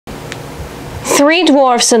Three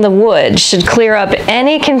Dwarfs in the Wood should clear up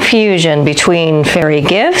any confusion between fairy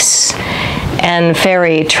gifts and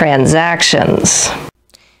fairy transactions.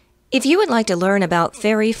 If you would like to learn about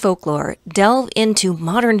fairy folklore, delve into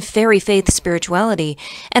modern fairy faith spirituality,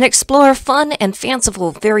 and explore fun and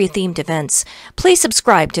fanciful fairy-themed events, please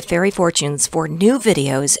subscribe to Fairy Fortunes for new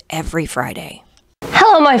videos every Friday.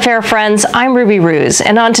 Hello my fair friends, I'm Ruby Ruse,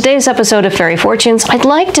 and on today's episode of Fairy Fortunes, I'd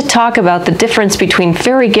like to talk about the difference between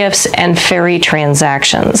fairy gifts and fairy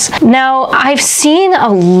transactions. Now, I've seen a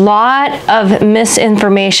lot of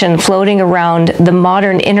misinformation floating around the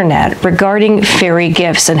modern internet regarding fairy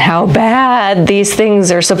gifts and how bad these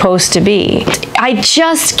things are supposed to be. I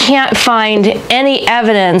just can't find any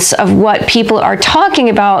evidence of what people are talking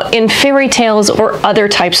about in fairy tales or other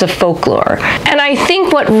types of folklore. And I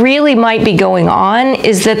think what really might be going on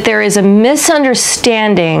is that there is a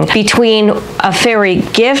misunderstanding between a fairy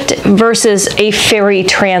gift versus a fairy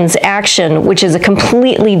transaction, which is a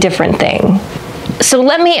completely different thing. So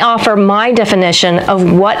let me offer my definition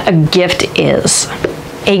of what a gift is.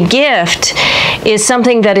 A gift is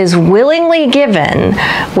something that is willingly given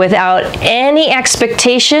without any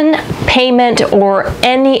expectation, payment, or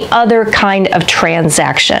any other kind of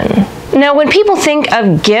transaction. Now, when people think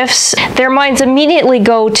of gifts, their minds immediately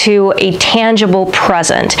go to a tangible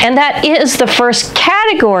present, and that is the first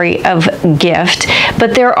category of gift,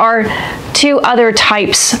 but there are two other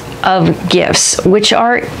types of gifts, which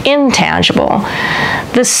are intangible.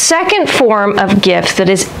 The second form of gift that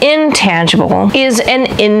is intangible is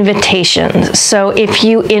an invitation. So if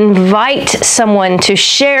you invite someone to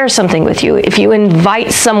share something with you, if you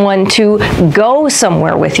invite someone to go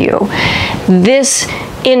somewhere with you, this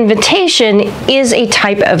invitation is a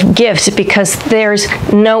type of gift because there's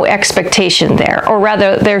no expectation there, or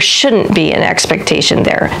rather there shouldn't be an expectation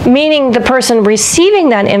there, meaning the person receiving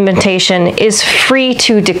that invitation is free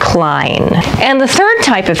to decline. And the third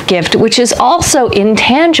type of gift, which is also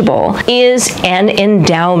intangible, is an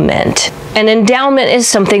endowment. An endowment is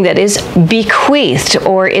something that is bequeathed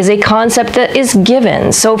or is a concept that is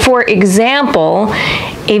given. So for example,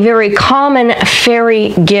 a very common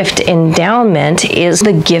fairy gift endowment is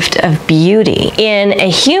the gift of beauty. In a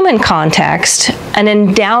human context, an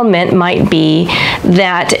endowment might be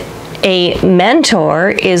that a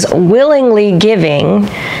mentor is willingly giving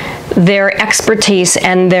their expertise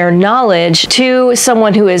and their knowledge to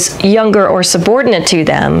someone who is younger or subordinate to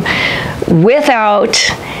them without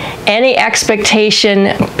any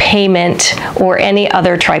expectation, payment, or any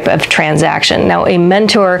other type of transaction. Now, a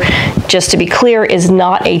mentor, just to be clear, is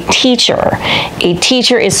not a teacher. A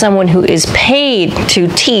teacher is someone who is paid to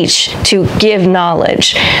teach, to give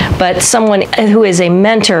knowledge, but someone who is a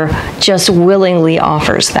mentor just willingly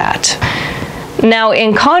offers that. Now,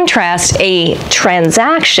 in contrast, a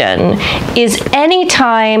transaction is any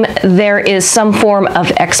time there is some form of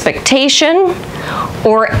expectation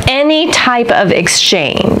or any type of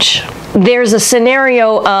exchange. There's a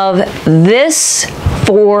scenario of this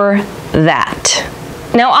for that.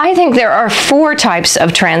 Now, I think there are four types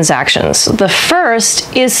of transactions. The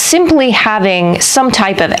first is simply having some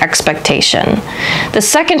type of expectation. The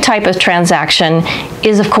second type of transaction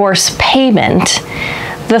is, of course, payment.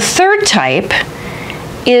 The third type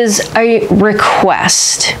is a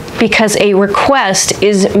request, because a request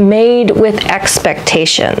is made with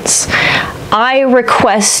expectations. I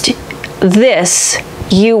request this,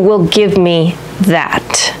 you will give me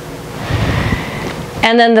that.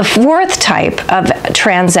 And then the fourth type of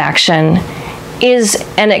transaction is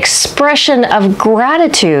an expression of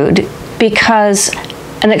gratitude, because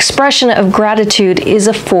an expression of gratitude is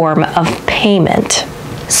a form of payment.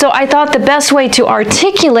 So I thought the best way to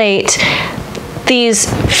articulate these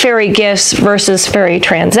fairy gifts versus fairy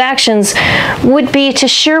transactions would be to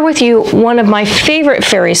share with you one of my favorite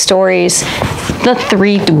fairy stories, The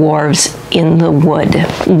Three Dwarfs in the Wood.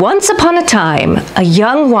 Once upon a time, a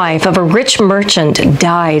young wife of a rich merchant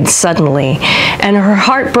died suddenly, and her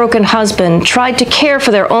heartbroken husband tried to care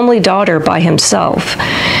for their only daughter by himself.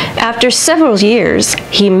 After several years,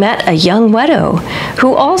 he met a young widow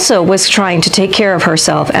who also was trying to take care of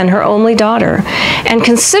herself and her only daughter, and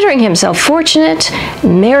considering himself fortunate,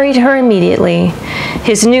 married her immediately.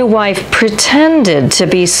 His new wife pretended to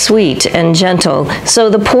be sweet and gentle, so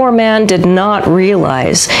the poor man did not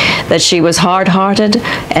realize that she was hard-hearted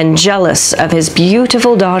and jealous of his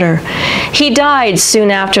beautiful daughter. He died soon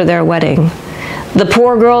after their wedding. The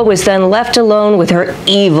poor girl was then left alone with her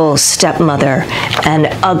evil stepmother and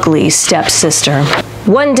ugly stepsister.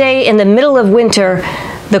 One day in the middle of winter,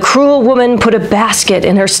 The cruel woman put a basket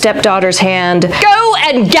in her stepdaughter's hand. "Go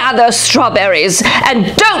and gather strawberries,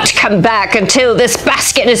 and don't come back until this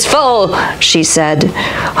basket is full," she said,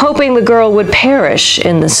 hoping the girl would perish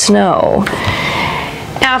in the snow.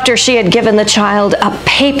 After she had given the child a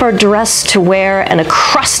paper dress to wear and a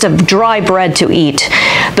crust of dry bread to eat,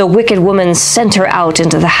 the wicked woman sent her out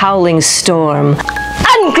into the howling storm.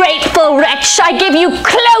 "Ungrateful wretch, I give you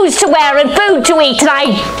clothes to wear and food to eat, and I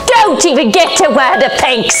don't even get a word of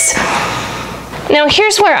thanks." Now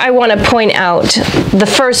here's where I want to point out the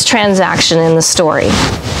first transaction in the story.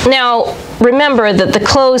 Now remember that the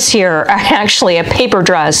clothes here are actually a paper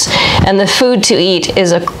dress, and the food to eat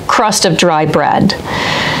is a crust of dry bread.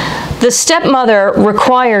 The stepmother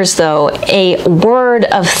requires, though, a word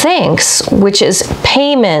of thanks, which is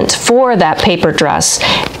payment for that paper dress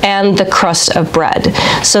and the crust of bread.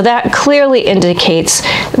 So that clearly indicates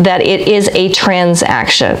that it is a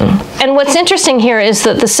transaction. And what's interesting here is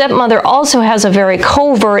that the stepmother also has a very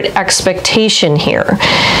covert expectation here.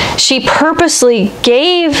 She purposely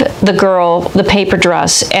gave the girl the paper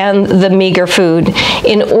dress and the meager food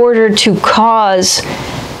in order to cause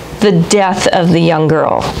the death of the young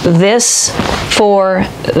girl. This for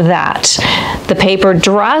that. The paper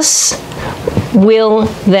dress will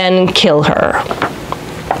then kill her.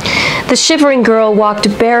 The shivering girl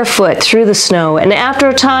walked barefoot through the snow, and after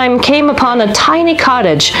a time came upon a tiny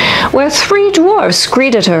cottage where 3 dwarfs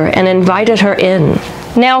greeted her and invited her in.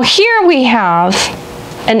 Now here we have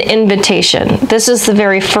an invitation. This is the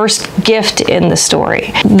very first gift in the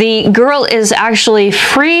story. The girl is actually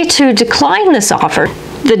free to decline this offer.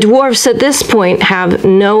 The dwarfs at this point have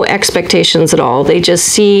no expectations at all. They just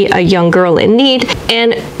see a young girl in need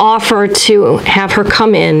and offer to have her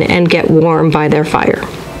come in and get warm by their fire.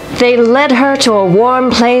 They led her to a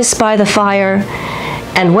warm place by the fire,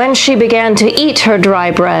 and when she began to eat her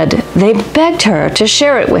dry bread, they begged her to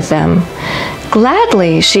share it with them.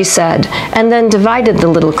 "Gladly," she said, and then divided the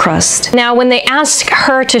little crust. Now, when they ask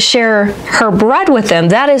her to share her bread with them,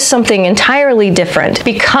 that is something entirely different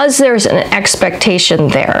because there's an expectation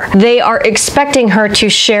there. They are expecting her to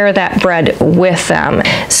share that bread with them.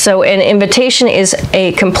 So an invitation is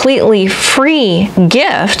a completely free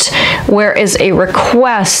gift, whereas a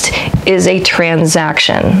request is a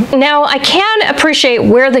transaction. Now, I can appreciate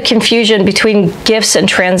where the confusion between gifts and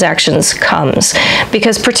transactions comes,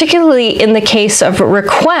 because particularly in the case of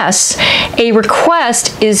requests, a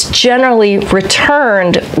request is generally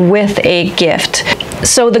returned with a gift.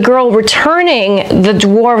 So the girl returning the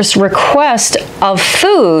dwarf's request of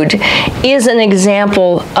food is an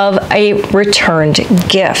example of a returned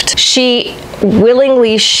gift. She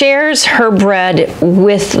willingly shares her bread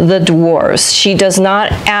with the dwarves. She does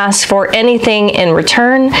not ask for anything in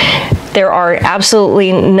return. There are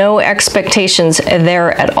absolutely no expectations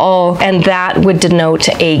there at all, and that would denote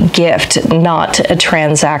a gift, not a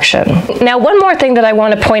transaction. Now, one more thing that I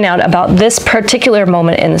want to point out about this particular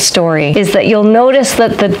moment in the story is that you'll notice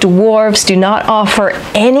that the dwarves do not offer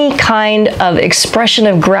any kind of expression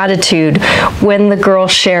of gratitude when the girl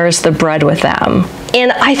shares the bread with them.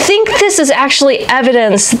 And I think this is actually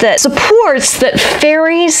evidence that supports that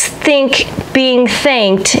fairies think being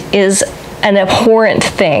thanked is an abhorrent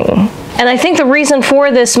thing. And I think the reason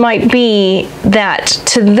for this might be that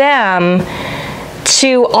to them,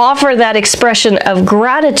 to offer that expression of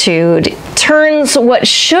gratitude turns what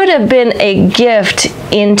should have been a gift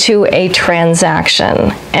into a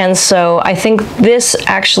transaction. And so I think this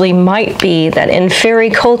actually might be that in fairy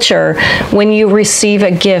culture, when you receive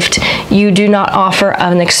a gift, you do not offer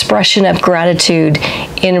an expression of gratitude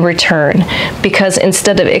in return, because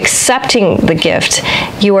instead of accepting the gift,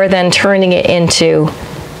 you are then turning it into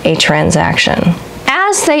a transaction.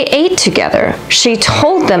 As they ate together, she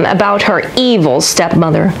told them about her evil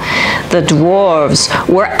stepmother. The dwarves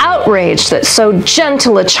were outraged that so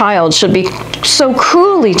gentle a child should be so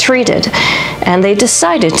cruelly treated, and they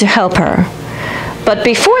decided to help her. But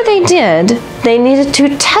before they did, they needed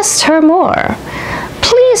to test her more.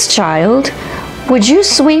 "Please, child, would you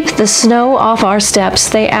sweep the snow off our steps?"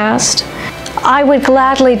 they asked. "I would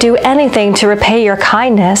gladly do anything to repay your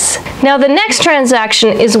kindness." Now, the next transaction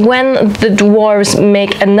is when the dwarves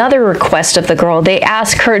make another request of the girl. They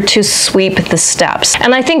ask her to sweep the steps.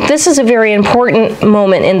 And I think this is a very important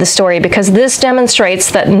moment in the story, because this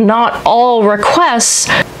demonstrates that not all requests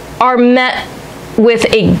are met with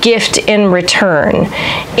a gift in return.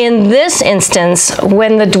 In this instance,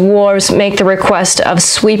 when the dwarves make the request of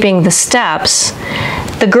sweeping the steps,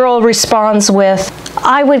 The girl responds with,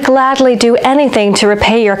 "I would gladly do anything to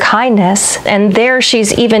repay your kindness." And there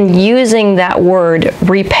she's even using that word,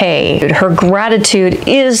 repay. Her gratitude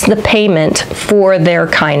is the payment for their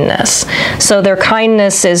kindness. So their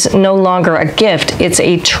kindness is no longer a gift, it's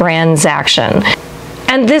a transaction.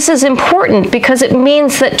 And this is important because it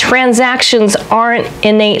means that transactions aren't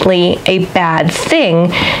innately a bad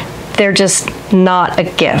thing. They're just not a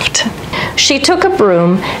gift. She took a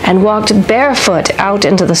broom and walked barefoot out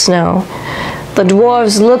into the snow. The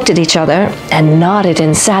dwarves looked at each other and nodded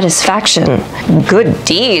in satisfaction. "Good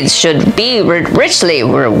deeds should be richly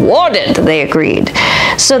rewarded," they agreed.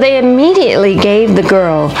 So they immediately gave the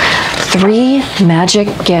girl 3 magic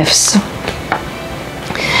gifts.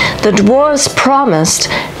 The dwarves promised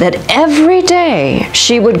that every day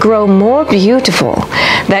she would grow more beautiful,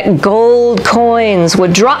 that gold coins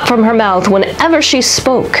would drop from her mouth whenever she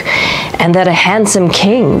spoke, and that a handsome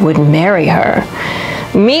king would marry her.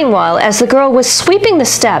 Meanwhile, as the girl was sweeping the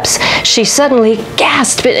steps, she suddenly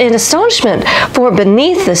gasped in astonishment, for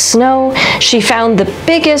beneath the snow she found the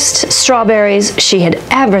biggest strawberries she had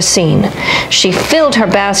ever seen. She filled her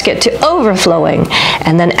basket to overflowing,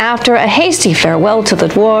 and then after a hasty farewell to the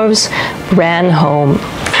dwarves, ran home.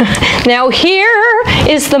 Now here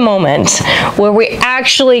is the moment where we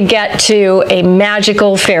actually get to a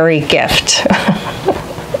magical fairy gift.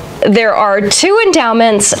 There are 2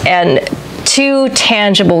 endowments and 2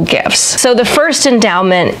 tangible gifts. So the first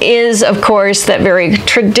endowment is, of course, that very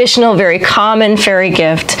traditional, very common fairy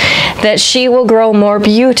gift that she will grow more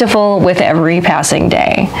beautiful with every passing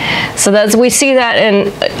day. So we see that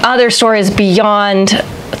in other stories beyond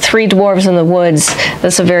Three Dwarfs in the Woods.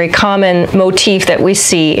 That's a very common motif that we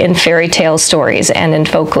see in fairy tale stories and in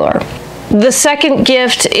folklore. The second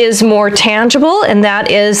gift is more tangible, and that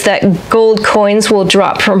is that gold coins will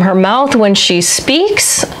drop from her mouth when she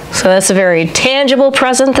speaks. So that's a very tangible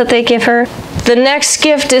present that they give her. The next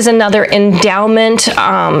gift is another endowment.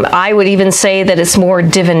 I would even say that it's more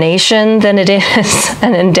divination than it is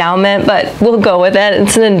an endowment, but we'll go with it.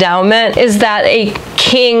 It's an endowment, is that a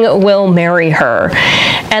king will marry her.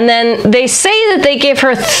 And then they say that they give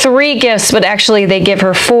her 3 gifts, but actually they give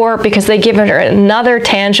her 4 because they give her another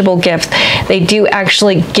tangible gift. They do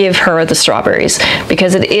actually give her the strawberries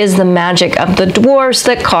because it is the magic of the dwarves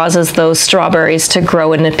that causes those strawberries to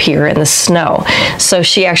grow and appear in the snow. So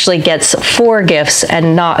she actually gets 4 gifts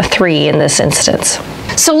and not 3 in this instance.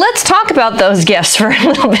 So let's talk about those gifts for a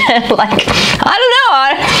little bit. Like, I don't know,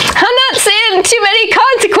 I'm not seeing too many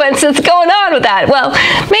consequences going on with that. Well,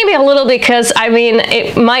 maybe a little, because I mean,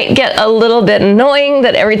 it might get a little bit annoying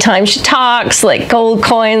that every time she talks, like gold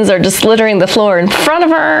coins are just littering the floor in front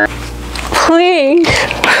of her. Please.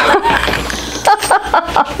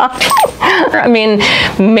 I mean,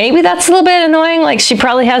 maybe that's a little bit annoying. Like, she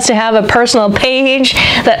probably has to have a personal page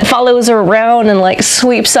that follows her around and like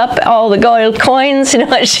sweeps up all the gold coins, you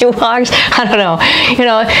know, as she walks. I don't know. You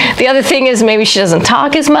know, the other thing is maybe she doesn't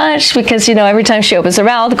talk as much because, you know, every time she opens her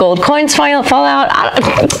mouth, gold coins fall out. I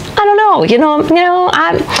don't know.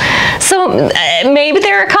 So maybe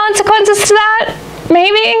there are consequences to that.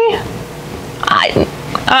 Maybe.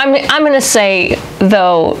 I'm going to say,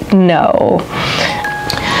 though, no.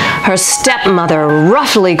 Her stepmother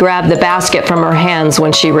roughly grabbed the basket from her hands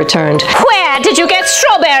when she returned. "Where did you get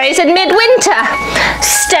strawberries in midwinter?"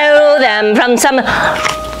 "Stole them from some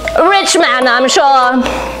rich man, I'm sure."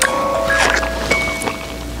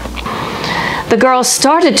 The girl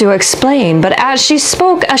started to explain, but as she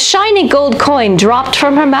spoke, a shiny gold coin dropped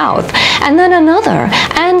from her mouth, and then another,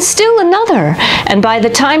 and still another. And by the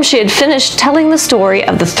time she had finished telling the story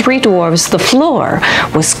of the 3 dwarves, the floor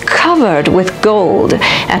was covered with gold,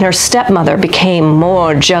 and her stepmother became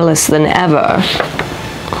more jealous than ever.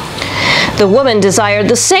 The woman desired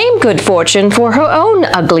the same good fortune for her own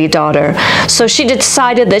ugly daughter, so she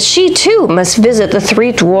decided that she too must visit the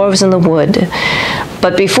 3 dwarves in the wood.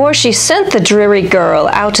 But before she sent the dreary girl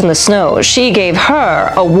out in the snow, she gave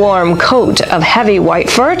her a warm coat of heavy white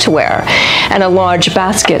fur to wear and a large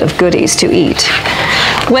basket of goodies to eat.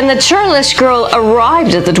 When the churlish girl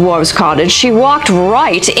arrived at the dwarf's cottage, she walked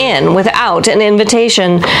right in without an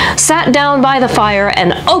invitation, sat down by the fire,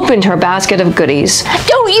 and opened her basket of goodies.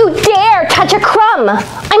 "Don't you dare touch a crumb!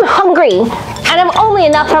 I'm hungry, and I'm only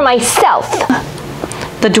enough for myself."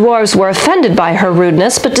 The dwarves were offended by her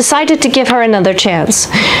rudeness, but decided to give her another chance.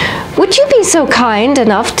 "Would you be so kind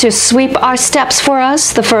enough to sweep our steps for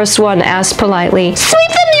us?" the first one asked politely.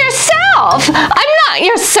 "Sweep them yourself! I'm not not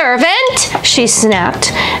your servant," she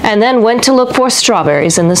snapped, and then went to look for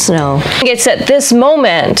strawberries in the snow. It's at this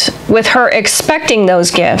moment, with her expecting those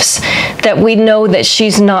gifts, that we know that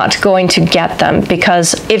she's not going to get them,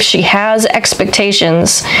 because if she has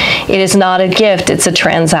expectations, it is not a gift, it's a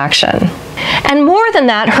transaction. And more than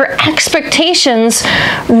that, her expectations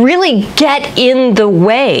really get in the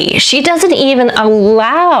way. She doesn't even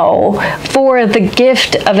allow for the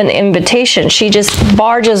gift of an invitation. She just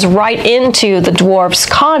barges right into the dwarf's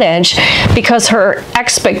cottage because her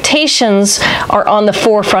expectations are on the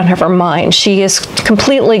forefront of her mind. She has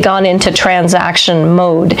completely gone into transaction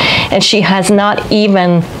mode, and she has not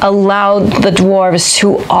even allowed the dwarves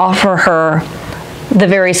to offer her the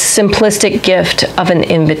very simplistic gift of an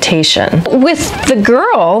invitation. With the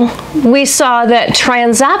girl, we saw that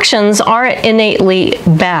transactions aren't innately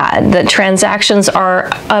bad, that transactions are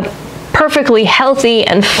a perfectly healthy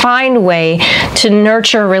and fine way to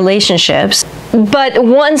nurture relationships. But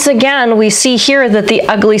once again, we see here that the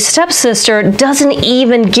ugly stepsister doesn't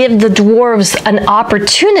even give the dwarves an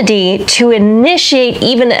opportunity to initiate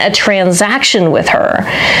even a transaction with her.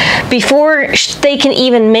 Before they can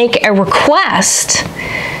even make a request,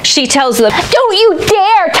 she tells them, "Don't you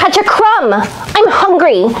dare touch a crumb! I'm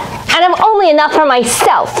hungry, and I'm only enough for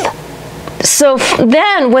myself." So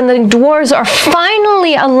then, when the dwarves are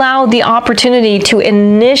finally allowed the opportunity to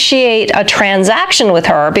initiate a transaction with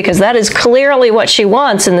her, because that is clearly what she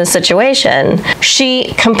wants in this situation,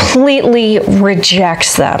 she completely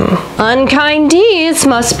rejects them. "Unkind deeds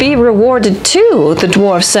must be rewarded too," the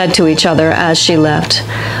dwarves said to each other as she left.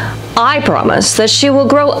 "I promise that she will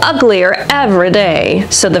grow uglier every day,"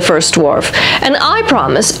 said the first dwarf. "And I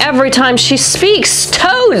promise every time she speaks,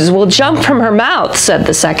 toads will jump from her mouth," said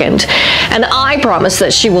the second. "And I promise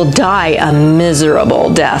that she will die a miserable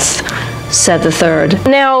death," said the third.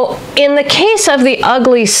 Now, in the case of the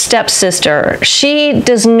ugly stepsister, she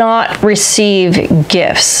does not receive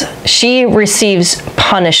gifts. She receives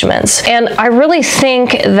punishments. And I really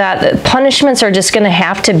think that the punishments are just going to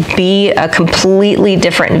have to be a completely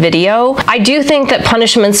different video. I do think that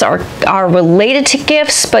punishments are related to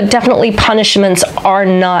gifts, but definitely punishments are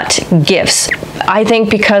not gifts. I think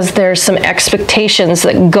because there's some expectations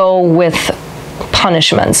that go with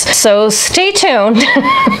punishments. So stay tuned.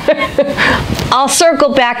 I'll circle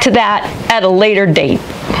back to that at a later date.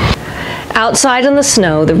 Outside in the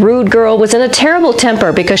snow, the rude girl was in a terrible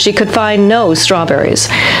temper because she could find no strawberries.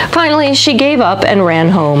 Finally, she gave up and ran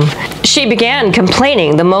home. She began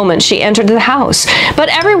complaining the moment she entered the house, but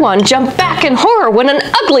everyone jumped back in horror when an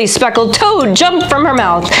ugly speckled toad jumped from her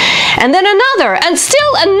mouth, and then another, and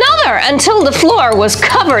still another, until the floor was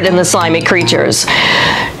covered in the slimy creatures.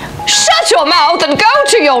 "Shut your mouth and go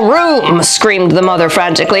to your room," screamed the mother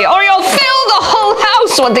frantically, "or you'll fill the whole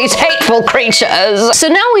house with these hateful creatures." So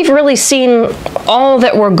now we've really seen all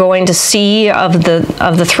that we're going to see of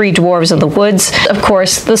the three dwarves in the woods. Of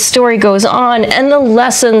course, the story goes on, and the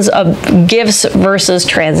lessons of gifts versus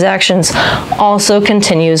transactions also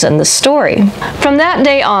continues in the story. From that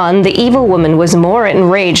day on, the evil woman was more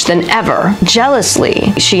enraged than ever.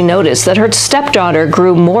 Jealously, she noticed that her stepdaughter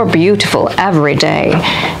grew more beautiful every day,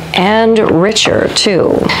 and richer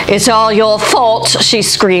too. "It's all your fault," she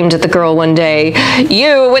screamed at the girl one day.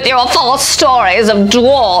 "You with your false stories of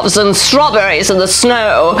dwarves and strawberries in the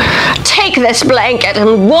snow. Take this blanket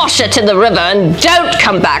and wash it in the river, and don't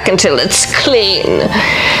come back until it's clean."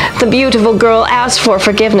 The beautiful girl asked for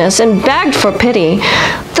forgiveness and begged for pity.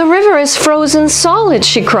 "The river is frozen solid,"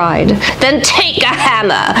 she cried. "Then take a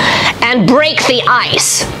hammer and break the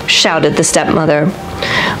ice," shouted the stepmother.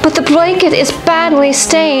 "But the blanket is badly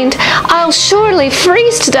stained. I'll surely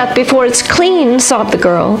freeze to death before it's clean," sobbed the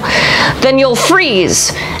girl. "Then you'll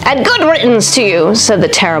freeze, and good riddance to you," said the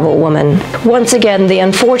terrible woman. Once again, the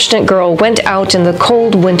unfortunate girl went out in the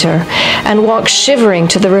cold winter and walked shivering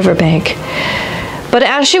to the riverbank. But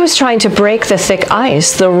as she was trying to break the thick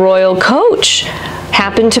ice, the royal coach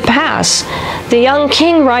happened to pass. The young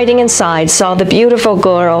king riding inside saw the beautiful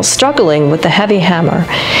girl struggling with the heavy hammer.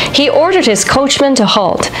 He ordered his coachman to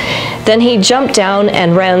halt. Then he jumped down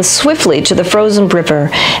and ran swiftly to the frozen river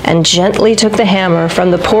and gently took the hammer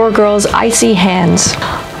from the poor girl's icy hands.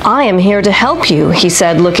 "I am here to help you," he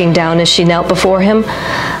said, looking down as she knelt before him.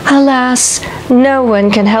 "Alas, no one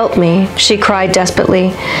can help me," she cried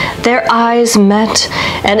desperately. Their eyes met,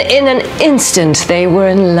 and in an instant they were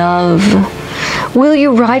in love. "Will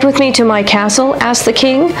you ride with me to my castle?" asked the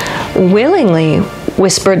king. "Willingly,"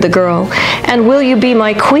 whispered the girl. "And will you be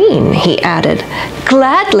my queen?" he added.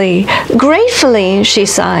 "Gladly, gratefully," she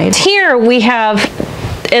sighed. Here we have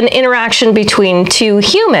an interaction between two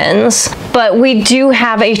humans, but we do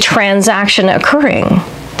have a transaction occurring.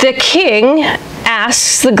 The king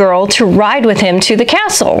asks the girl to ride with him to the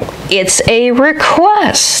castle. It's a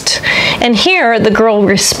request. And here the girl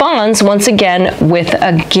responds once again with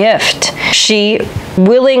a gift. She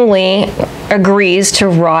willingly agrees to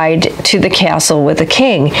ride to the castle with the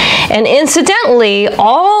king. And incidentally,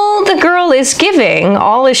 all the girl is giving,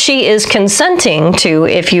 all she is consenting to,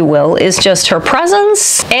 if you will, is just her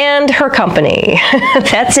presence and her company.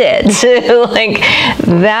 That's it. Like,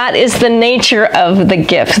 that is the nature of the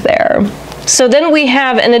gift there. So then we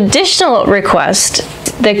have an additional request.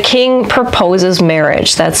 The king proposes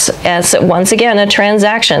marriage. That's once again a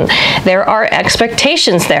transaction. There are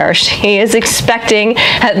expectations there. She is expecting,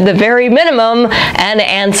 at the very minimum, an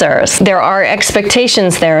answer. There are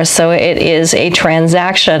expectations there, so it is a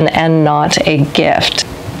transaction and not a gift.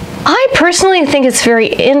 I personally think it's very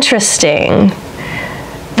interesting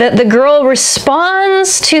that the girl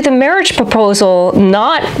responds to the marriage proposal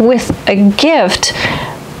not with a gift,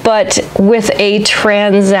 but with a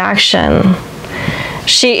transaction.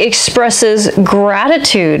 She expresses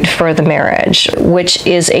gratitude for the marriage, which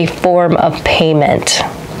is a form of payment.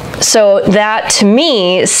 So that, to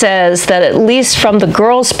me, says that at least from the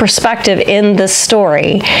girl's perspective in this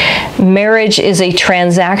story, marriage is a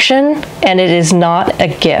transaction and it is not a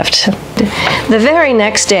gift. The very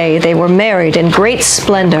next day, they were married in great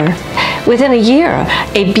splendor. Within a year,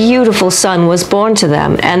 a beautiful son was born to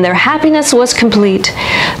them, and their happiness was complete.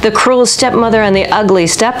 The cruel stepmother and the ugly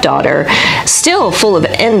stepdaughter, still full of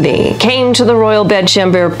envy, came to the royal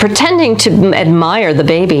bedchamber, pretending to admire the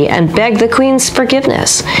baby and beg the queen's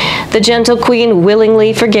forgiveness. The gentle queen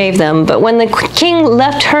willingly forgave them, but when the king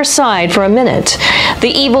left her side for a minute,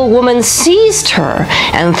 the evil woman seized her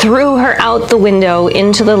and threw her out the window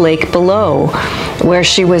into the lake below, where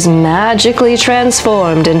she was magically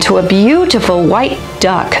transformed into a beautiful white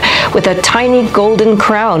duck with a tiny golden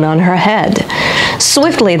crown on her head.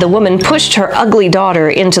 Swiftly, the woman pushed her ugly daughter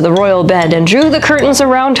into the royal bed and drew the curtains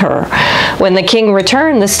around her. When the king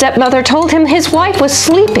returned, the stepmother told him his wife was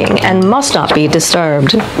sleeping and must not be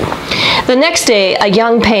disturbed. The next day, a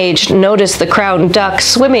young page noticed the crowned duck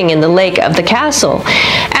swimming in the lake of the castle.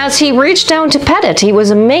 As he reached down to pet it, he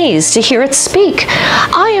was amazed to hear it speak.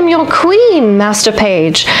 "I am your queen, Master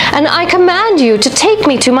Page, and I command you to take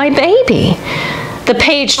me to my baby." The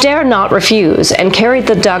page dared not refuse and carried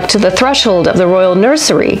the duck to the threshold of the royal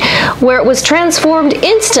nursery, where it was transformed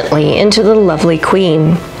instantly into the lovely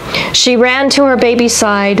queen. She ran to her baby's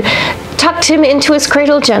side, tucked him into his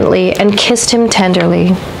cradle gently, and kissed him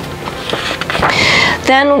tenderly.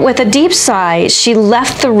 Then, with a deep sigh, she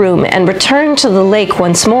left the room and returned to the lake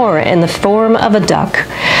once more in the form of a duck.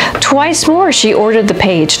 Twice more she ordered the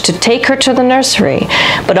page to take her to the nursery,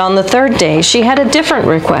 but on the third day she had a different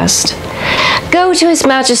request. "Go to His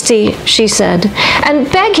Majesty," she said,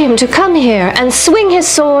 "and beg him to come here and swing his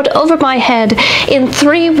sword over my head in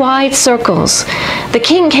 3 wide circles." The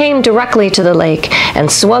king came directly to the lake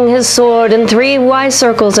and swung his sword in 3 wide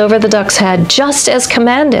circles over the duck's head, just as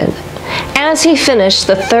commanded. As he finished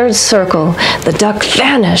the 3rd circle, the duck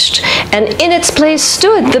vanished, and in its place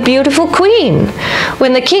stood the beautiful queen.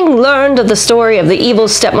 When the king learned of the story of the evil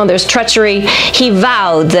stepmother's treachery, he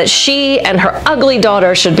vowed that she and her ugly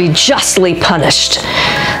daughter should be justly punished.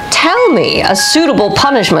 "Tell me a suitable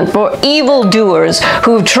punishment for evildoers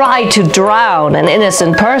who've tried to drown an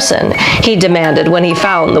innocent person," he demanded when he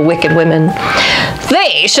found the wicked women.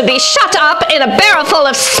 "They should be shut up in a barrel full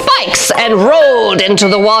of spikes and rolled into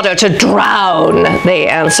the water to drown," they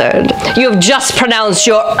answered. "You've just pronounced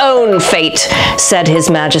your own fate," said His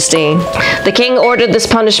Majesty. The king ordered this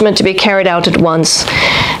punishment to be carried out at once.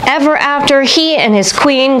 Ever after, he and his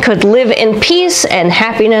queen could live in peace and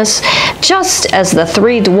happiness, just as the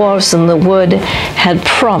 3 dwarfs in the wood had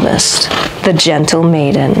promised the gentle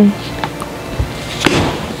maiden.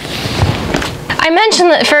 I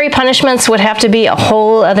mentioned that fairy punishments would have to be a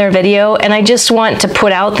whole other video, and I just want to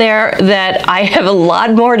put out there that I have a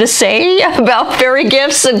lot more to say about fairy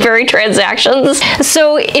gifts and fairy transactions.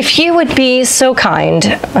 So if you would be so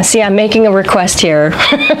kind, see, I'm making a request here.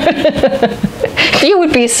 If you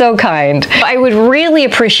would be so kind, I would really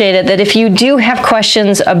appreciate it that if you do have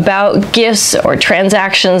questions about gifts or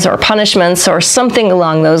transactions or punishments or something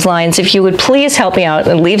along those lines, if you would please help me out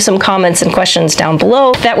and leave some comments and questions down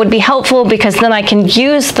below. That would be helpful, because then I can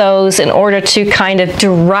use those in order to kind of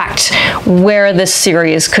direct where this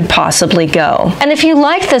series could possibly go. And if you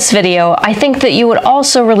like this video, I think that you would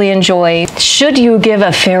also really enjoy Should You Give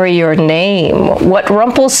a Fairy Your Name? What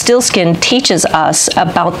Rumpelstiltskin teaches us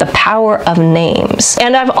about the power of names.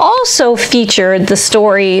 And I've also featured the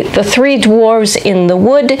story The Three Dwarfs in the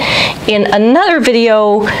Wood in another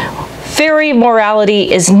video Fairy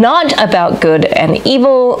morality is not about good and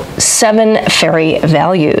evil, 7 fairy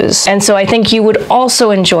values. And so I think you would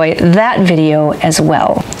also enjoy that video as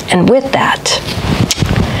well. And with that,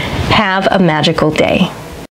 have a magical day.